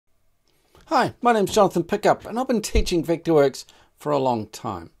Hi, my name's Jonathan Pickup and I've been teaching Vectorworks for a long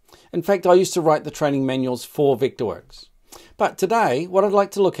time. In fact, I used to write the training manuals for Vectorworks. But today, what I'd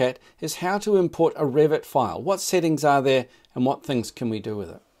like to look at is how to import a Revit file. What settings are there and what things can we do with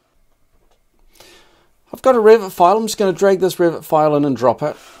it? I've got a Revit file. I'm just going to drag this Revit file in and drop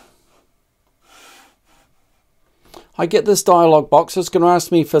it. I get this dialog box. It's going to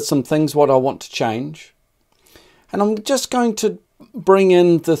ask me for some things what I want to change. And I'm just going to bring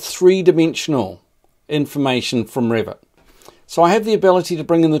in the three-dimensional information from Revit. So I have the ability to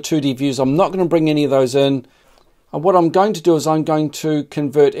bring in the 2D views. I'm not going to bring any of those in. And what I'm going to do is I'm going to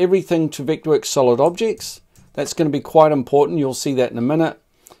convert everything to Vectorworks solid objects. That's going to be quite important. You'll see that in a minute.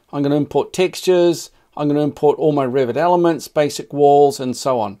 I'm going to import textures. I'm going to import all my Revit elements, basic walls, and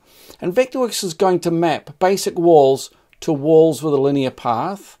so on. And Vectorworks is going to map basic walls to walls with a linear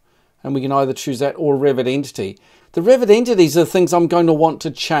path. And we can either choose that or Revit entity. The Revit entities are the things I'm going to want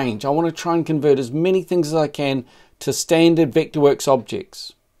to change. I want to try and convert as many things as I can to standard Vectorworks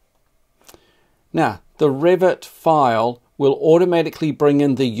objects. Now, the Revit file will automatically bring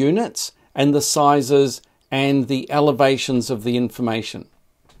in the units and the sizes and the elevations of the information.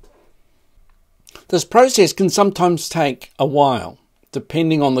 This process can sometimes take a while,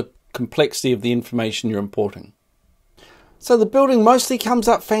 depending on the complexity of the information you're importing. So the building mostly comes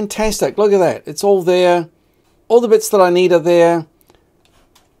up fantastic. Look at that. It's all there. All the bits that I need are there.